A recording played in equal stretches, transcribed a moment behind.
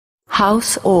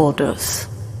House Ordos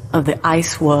of the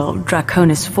ice world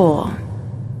Draconis IV.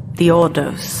 The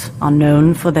Ordos are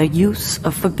known for their use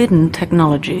of forbidden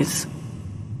technologies.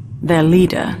 Their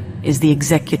leader is the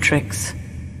Executrix,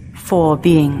 4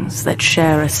 beings that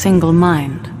share a single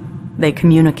mind. They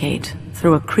communicate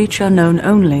through a creature known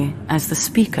only as the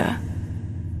Speaker.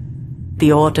 The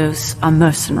Ordos are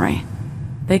mercenary.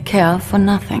 They care for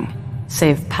nothing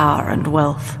save power and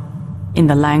wealth. In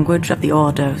the language of the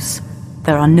Ordos,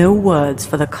 there are no words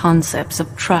for the concepts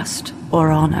of trust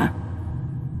or honor.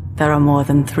 There are more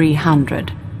than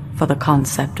 300 for the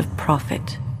concept of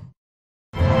profit.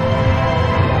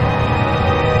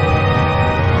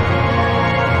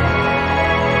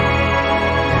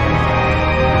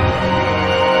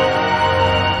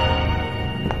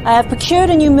 I have procured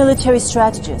a new military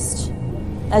strategist,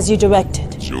 as you directed.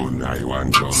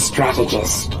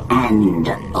 Strategist and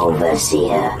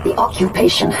overseer. The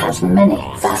occupation has many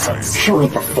facets. Show it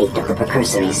the fate of the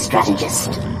precursory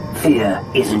strategist. Fear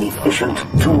is an efficient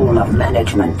tool of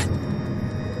management.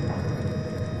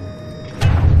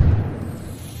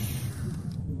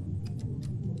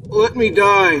 Let me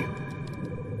die.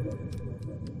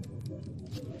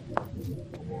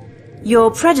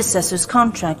 Your predecessor's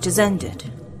contract is ended.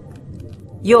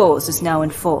 Yours is now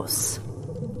in force.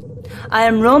 I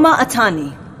am Roma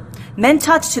Atani,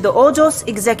 Mentat to the Ordos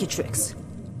Executrix.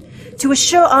 To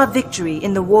assure our victory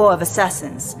in the War of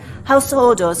Assassins, House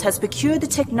Ordos has procured the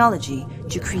technology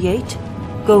to create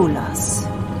Golas.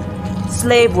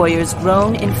 Slave warriors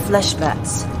grown in flesh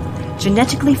vats,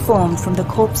 genetically formed from the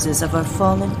corpses of our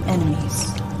fallen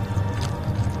enemies.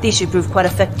 These should prove quite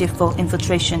effective for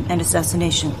infiltration and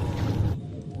assassination.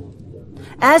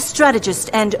 As strategist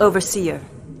and overseer,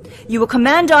 you will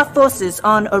command our forces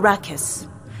on Arrakis.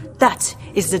 That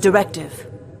is the directive.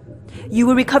 You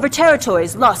will recover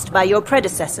territories lost by your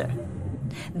predecessor.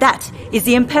 That is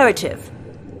the imperative.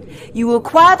 You will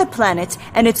acquire the planet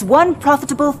and its one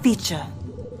profitable feature,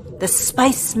 the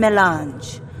spice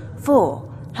melange, for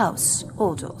House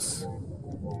Ordos.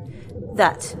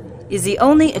 That is the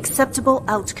only acceptable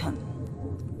outcome.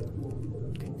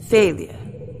 Failure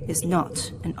is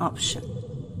not an option.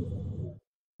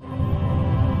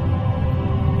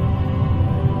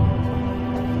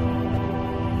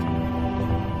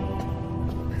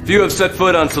 Few have set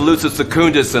foot on Seleucus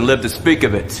Secundus and lived to speak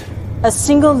of it. A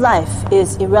single life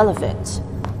is irrelevant.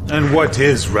 And what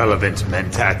is relevant,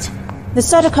 Mentat? The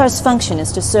Sardakar's function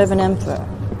is to serve an emperor.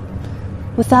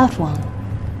 Without one,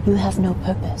 you have no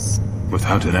purpose.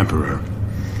 Without an emperor,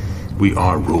 we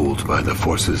are ruled by the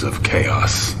forces of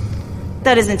chaos.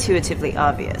 That is intuitively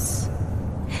obvious.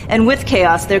 And with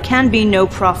chaos, there can be no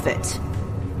profit.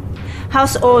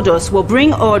 House Ordos will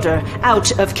bring order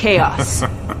out of chaos.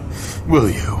 Will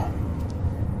you?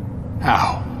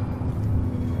 How?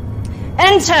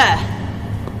 Enter!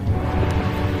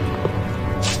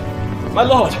 My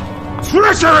lord!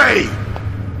 Treachery!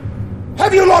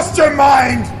 Have you lost your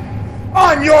mind?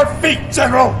 On your feet,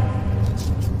 General!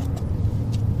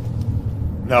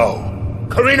 No.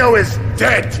 Carino is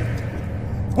dead!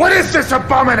 What is this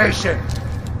abomination?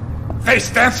 Face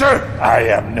dancer? I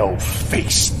am no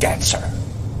face dancer.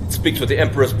 It speaks with the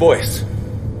Emperor's voice.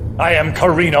 I am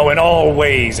Carino in all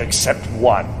ways except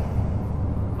one.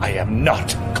 I am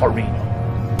not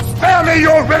Carino. Spare me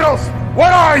your riddles!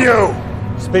 What are you?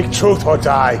 Speak truth or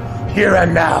die, here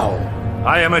and now.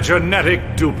 I am a genetic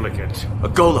duplicate. A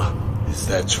Gola. Is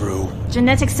that true?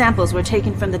 Genetic samples were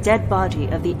taken from the dead body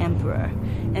of the Emperor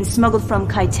and smuggled from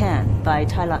Kaitan by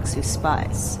Tylaxu's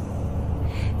spies.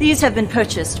 These have been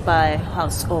purchased by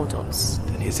House Ordos.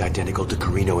 Then he is identical to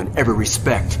Carino in every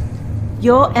respect.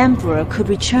 Your Emperor could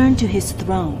return to his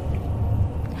throne.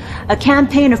 A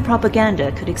campaign of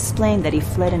propaganda could explain that he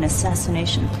fled an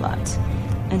assassination plot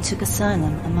and took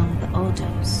asylum among the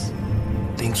Ordos.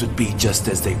 Things would be just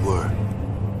as they were.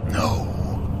 No.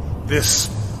 This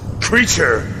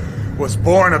creature was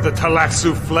born of the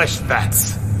Talaxu flesh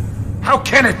vats. How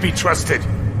can it be trusted?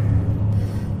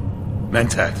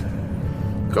 Mentat,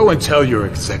 go and tell your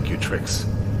executrix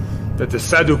that the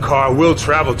Sadukar will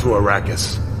travel to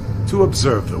Arrakis to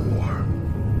observe the war,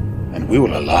 and we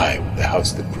will ally with the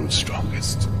house that proves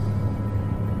strongest.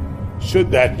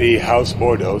 Should that be House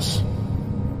Ordos,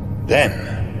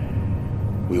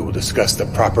 then we will discuss the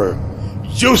proper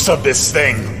use of this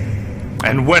thing.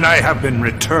 And when I have been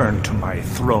returned to my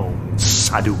throne,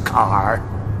 Sadukar,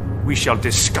 we shall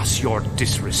discuss your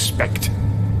disrespect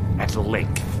at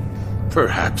length.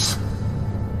 Perhaps.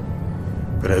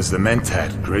 But as the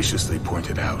Mentat graciously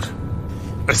pointed out,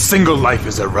 a single life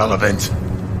is irrelevant.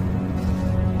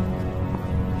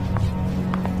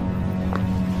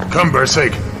 Come,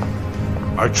 Bersig.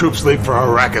 Our troops leave for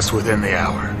Arrakis within the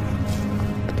hour.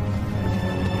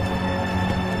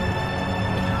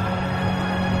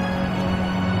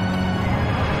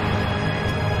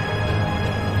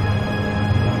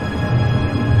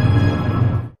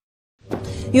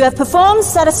 You have performed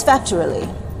satisfactorily.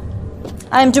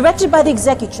 I am directed by the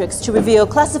Executrix to reveal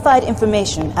classified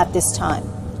information at this time.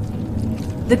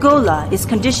 The Gola is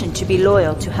conditioned to be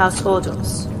loyal to House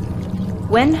Ordos.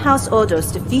 When House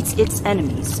Ordos defeats its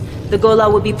enemies, the Gola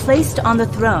will be placed on the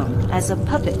throne as a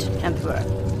puppet emperor.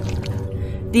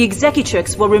 The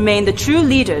Executrix will remain the true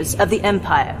leaders of the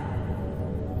Empire.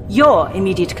 Your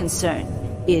immediate concern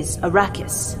is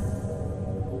Arrakis.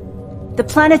 The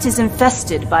planet is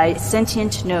infested by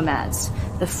sentient nomads,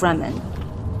 the Fremen.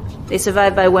 They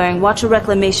survive by wearing water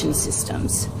reclamation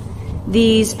systems.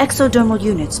 These exodermal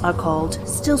units are called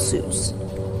stillsuits.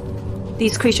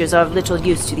 These creatures are of little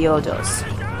use to the Ordos.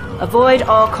 Avoid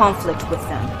all conflict with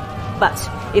them. But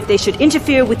if they should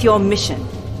interfere with your mission,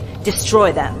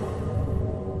 destroy them.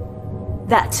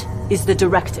 That is the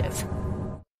directive.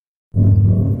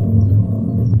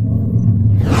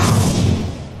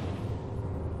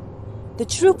 The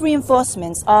troop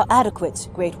reinforcements are adequate,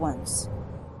 Great Ones.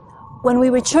 When we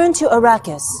return to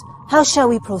Arrakis, how shall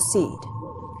we proceed?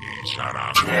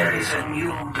 There is a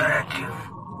new directive.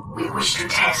 We wish to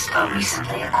test a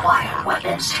recently acquired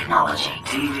weapons technology.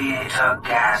 Deviator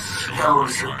gas.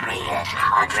 Those who breathe it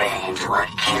are driven into a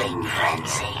killing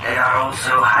frenzy. They are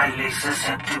also highly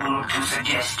susceptible to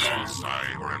suggestions.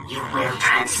 You will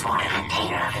transport a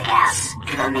container of the gas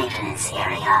to the maintenance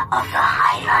area of the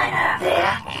Highliner.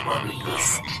 There, you will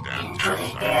release it into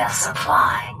the air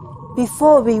supply.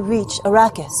 Before we reach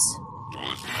Arrakis.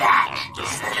 That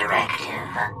is the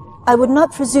directive. I would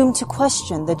not presume to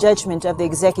question the judgment of the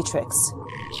Executrix.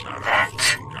 That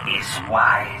is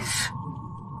wise.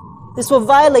 This will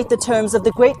violate the terms of the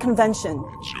Great Convention.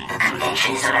 The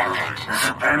convention is irrelevant. The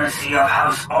supremacy of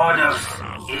House Ordos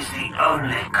is the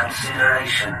only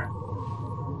consideration.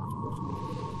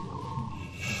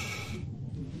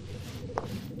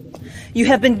 You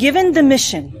have been given the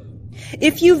mission.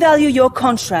 If you value your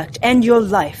contract and your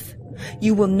life,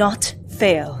 you will not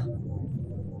fail.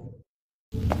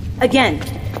 Again,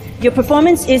 your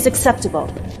performance is acceptable.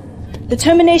 The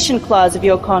termination clause of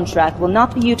your contract will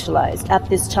not be utilized at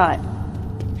this time.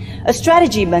 A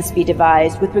strategy must be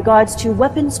devised with regards to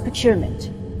weapons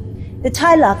procurement. The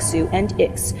Tailaxu and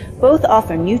Ix both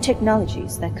offer new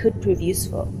technologies that could prove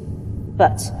useful.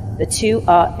 But the two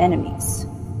are enemies.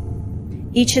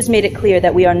 Each has made it clear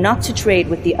that we are not to trade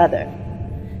with the other.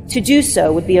 To do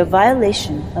so would be a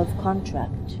violation of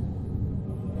contract.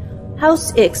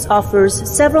 House Ix offers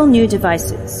several new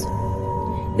devices.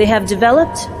 They have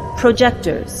developed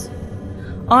projectors,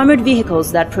 armored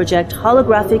vehicles that project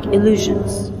holographic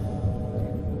illusions.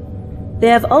 They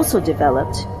have also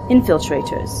developed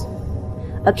infiltrators,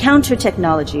 a counter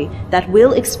technology that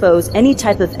will expose any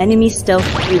type of enemy stealth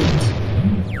unit.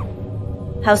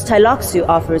 House Tailaxu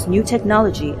offers new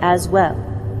technology as well.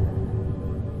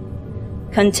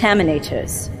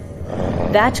 Contaminators.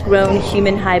 Bat-grown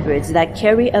human hybrids that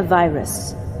carry a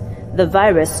virus. The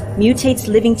virus mutates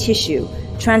living tissue,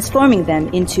 transforming them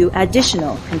into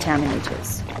additional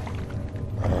contaminators.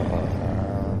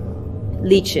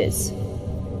 Leeches.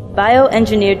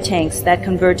 Bioengineered tanks that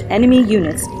convert enemy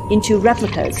units into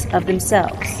replicas of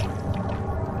themselves.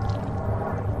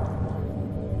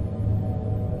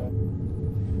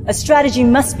 A strategy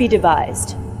must be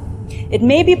devised. It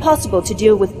may be possible to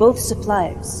deal with both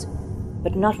suppliers,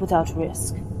 but not without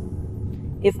risk.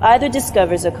 If either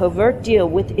discovers a covert deal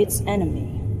with its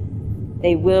enemy,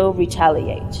 they will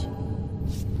retaliate.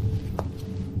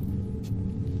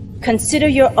 Consider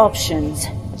your options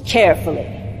carefully.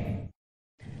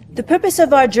 The purpose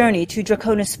of our journey to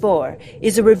Draconis IV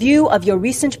is a review of your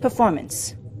recent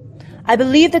performance. I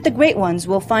believe that the Great Ones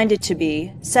will find it to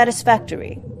be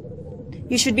satisfactory.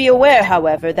 You should be aware,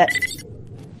 however, that...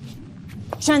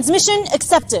 Transmission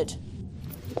accepted.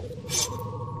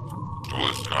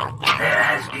 There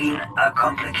has been a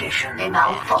complication. A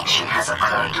malfunction has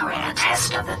occurred during the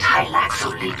test of the Tailaxu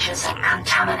leeches and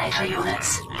contaminator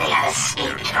units. They have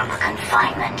escaped from the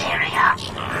confinement area.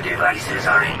 The devices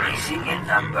are increasing in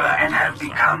number and have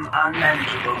become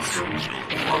unmanageable soon.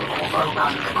 They will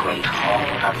overrun the Great Hall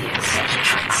of the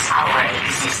Executrix. Our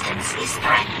existence is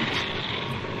threatened.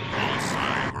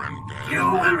 You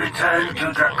will return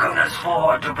to Draconis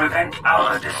IV to prevent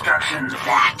our destruction.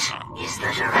 That is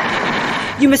the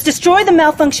directive. You must destroy the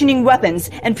malfunctioning weapons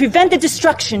and prevent the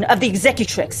destruction of the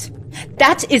Executrix.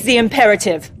 That is the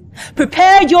imperative.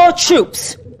 Prepare your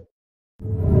troops!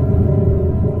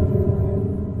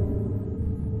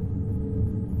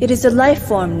 It is a life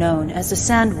form known as a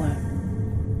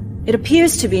sandworm. It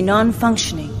appears to be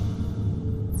non-functioning.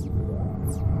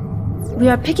 We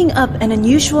are picking up an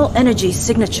unusual energy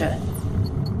signature.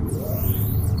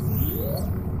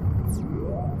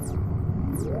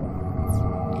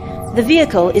 The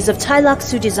vehicle is of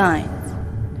Tailaxu design.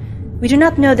 We do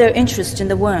not know their interest in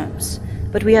the worms,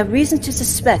 but we have reason to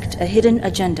suspect a hidden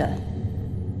agenda.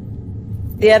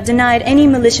 They have denied any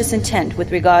malicious intent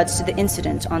with regards to the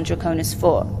incident on Draconis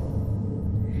 4.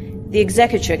 The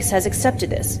Executrix has accepted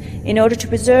this in order to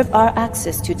preserve our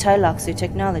access to Tailaxu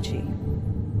technology.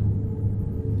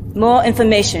 More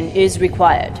information is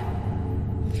required.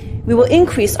 We will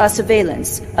increase our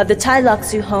surveillance of the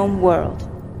Tailaxu home world.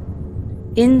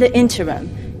 In the interim,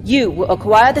 you will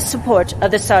acquire the support of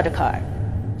the Sardaukar.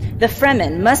 The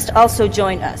Fremen must also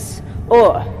join us,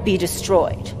 or be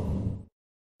destroyed.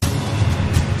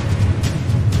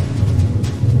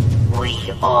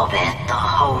 We orbit the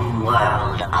home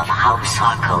world of House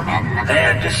Harkonnen.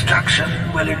 Their destruction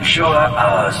will ensure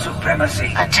our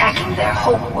supremacy. Attacking their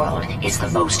home world is the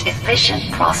most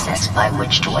efficient process by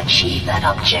which to achieve that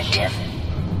objective.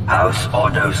 House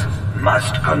Ordos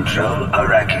must control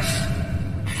Arrakis.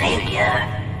 Failure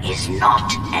is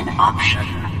not an option.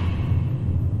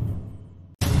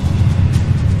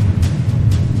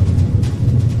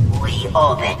 We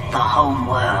orbit the home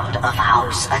world of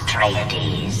House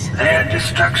Atreides. Their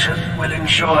destruction will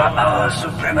ensure our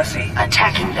supremacy.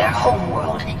 Attacking their home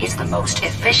world is the most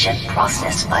efficient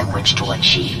process by which to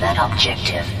achieve that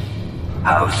objective.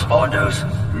 House Ordos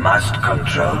must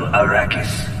control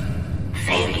Arrakis.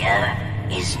 Failure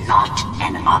is not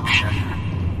an option.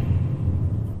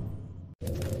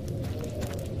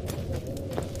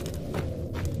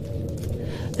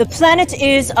 The planet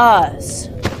is ours.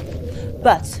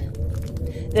 But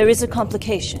there is a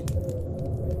complication.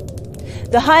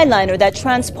 The Highliner that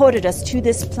transported us to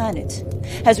this planet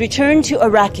has returned to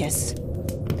Arrakis.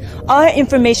 Our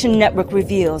information network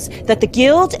reveals that the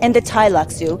Guild and the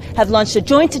Tailaxu have launched a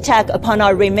joint attack upon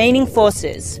our remaining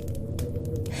forces.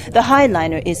 The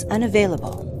Highliner is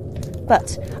unavailable,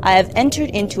 but I have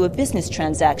entered into a business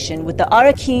transaction with the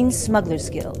Arakeen Smugglers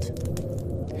Guild.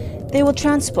 They will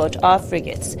transport our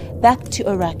frigates back to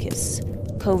Arrakis,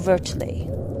 covertly.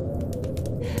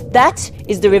 That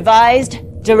is the revised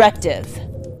directive.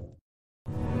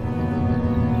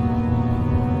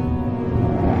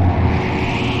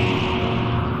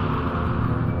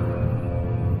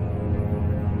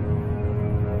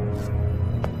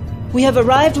 We have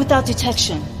arrived without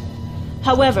detection.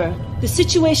 However, the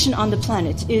situation on the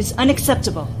planet is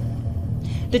unacceptable.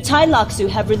 The Tailaxu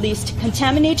have released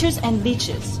contaminators and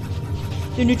leeches.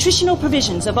 The nutritional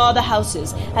provisions of all the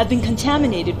houses have been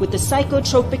contaminated with the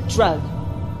psychotropic drug.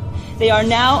 They are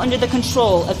now under the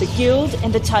control of the Guild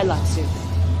and the Tailaxu.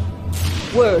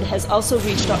 Word has also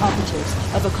reached our operatives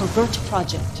of a covert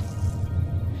project.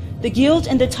 The Guild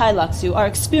and the Tailaxu are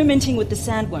experimenting with the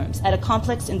sandworms at a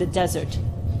complex in the desert.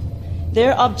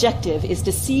 Their objective is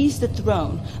to seize the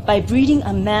throne by breeding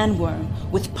a man-worm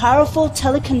with powerful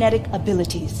telekinetic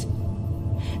abilities.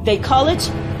 They call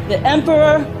it the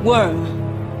Emperor Worm.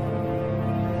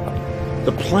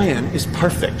 The plan is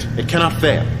perfect. It cannot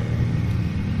fail.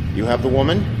 You have the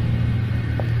woman?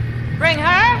 Bring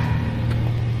her!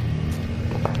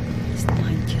 It's the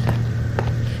mind killer.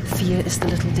 Fear is the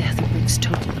little death that brings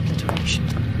total obliteration.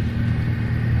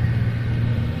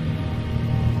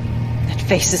 That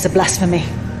face is a blasphemy.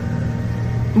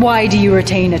 Why do you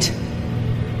retain it?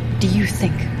 Do you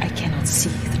think I cannot see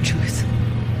the truth?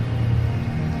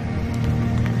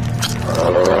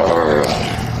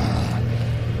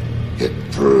 It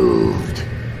proved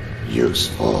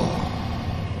useful.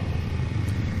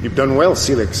 You've done well,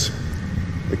 Celix.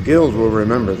 The Guild will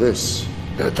remember this.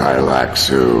 The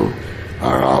Tailaxu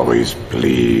are always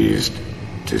pleased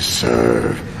to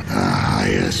serve the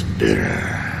highest bidder.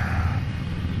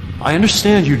 I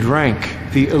understand you drank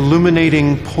the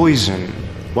illuminating poison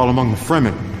while among the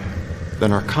Fremen, the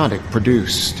narcotic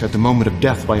produced at the moment of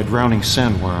death by a drowning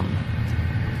sandworm.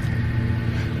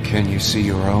 Can you see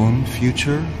your own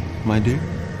future, my dear?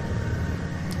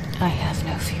 I have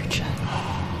no future.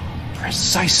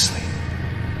 Precisely.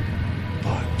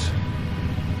 But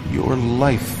your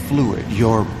life fluid,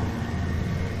 your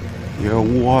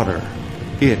water,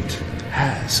 it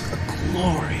has a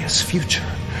glorious future.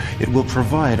 It will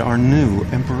provide our new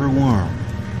Emperor Worm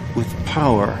with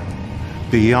power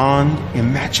beyond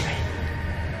imagining.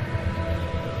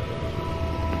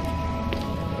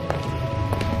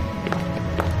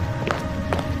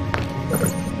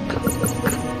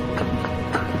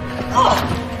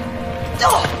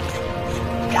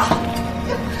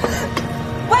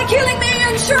 By killing me, you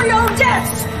ensure your own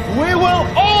death!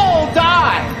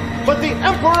 but the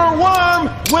Emperor Worm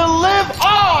will live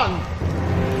on!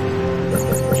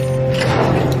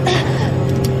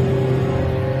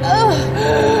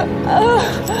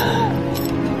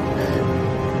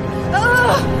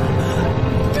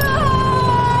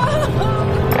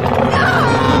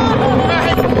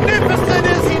 Magnificent,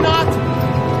 is he not?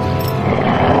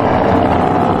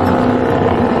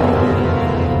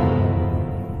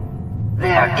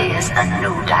 There is a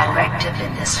new directive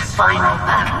in this final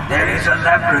battle. There is a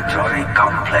laboratory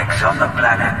complex on the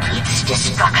planet. Its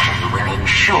destruction will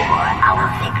ensure our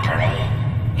victory.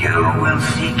 You will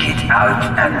seek it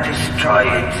out and destroy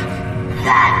it.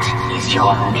 That is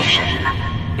your mission.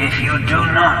 If you do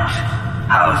not,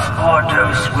 House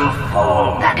Ordos will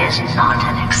fall. That is not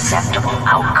an acceptable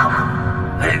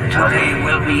outcome. Victory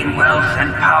will mean wealth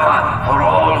and power for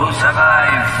all who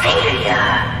survive. Failure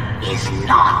is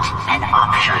not an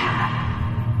option.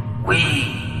 We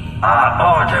are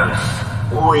Ordos.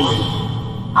 We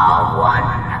are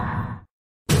one.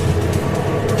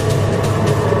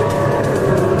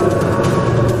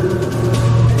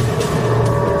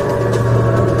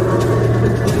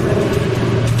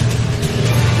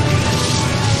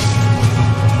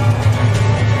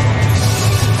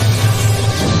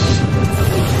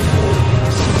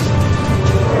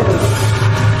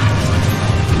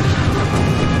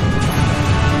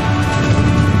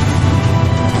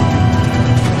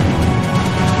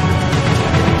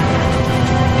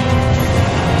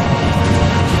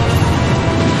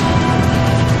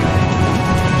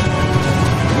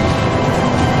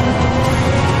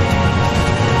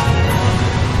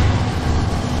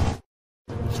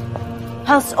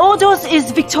 House Ordos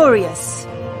is victorious.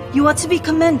 You are to be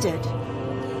commended.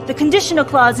 The conditional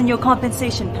clause in your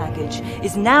compensation package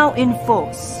is now in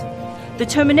force. The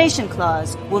termination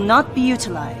clause will not be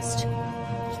utilized.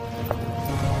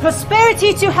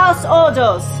 Prosperity to House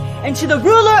Ordos and to the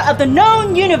ruler of the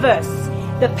known universe,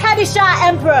 the Padishah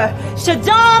Emperor,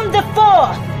 Shaddam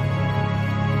IV!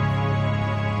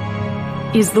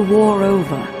 Is the war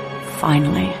over,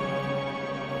 finally?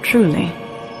 Truly,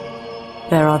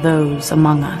 there are those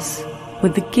among us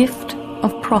with the gift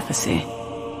of prophecy,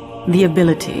 the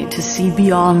ability to see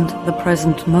beyond the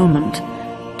present moment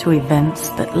to events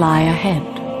that lie ahead.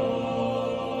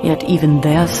 Yet even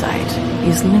their sight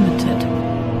is limited.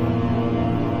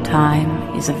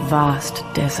 Time is a vast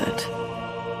desert,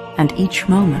 and each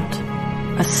moment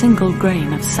a single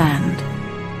grain of sand.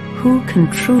 Who can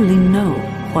truly know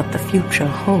what the future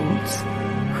holds?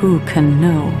 Who can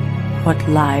know what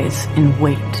lies in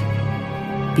wait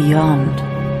beyond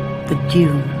the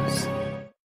dunes?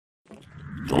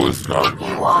 You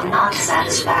are not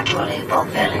satisfactorily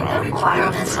fulfilling the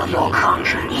requirements of your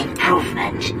contract.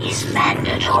 Improvement is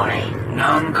mandatory.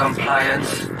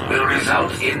 Non-compliance will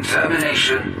result in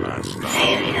termination.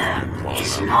 Failure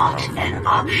is not an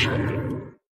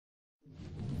option.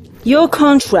 Your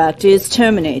contract is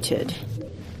terminated.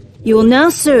 You will now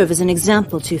serve as an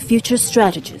example to future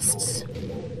strategists.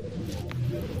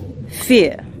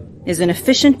 Fear is an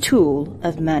efficient tool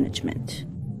of management.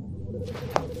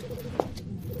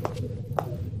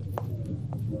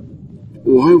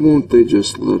 Why won't they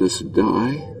just let us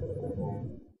die?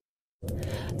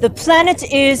 The planet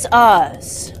is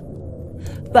ours.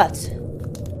 But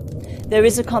there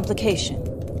is a complication.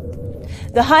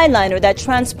 The Highliner that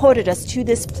transported us to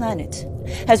this planet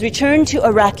has returned to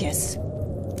Arrakis.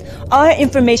 Our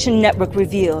information network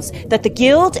reveals that the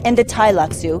Guild and the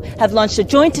Tailaxu have launched a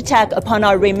joint attack upon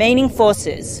our remaining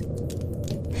forces.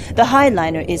 The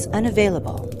Highliner is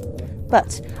unavailable,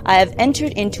 but I have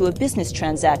entered into a business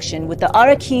transaction with the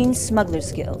Arakeen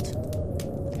Smugglers Guild.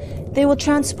 They will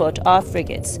transport our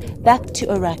frigates back to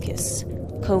Arrakis,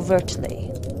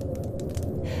 covertly.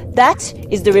 That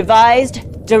is the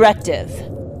revised directive.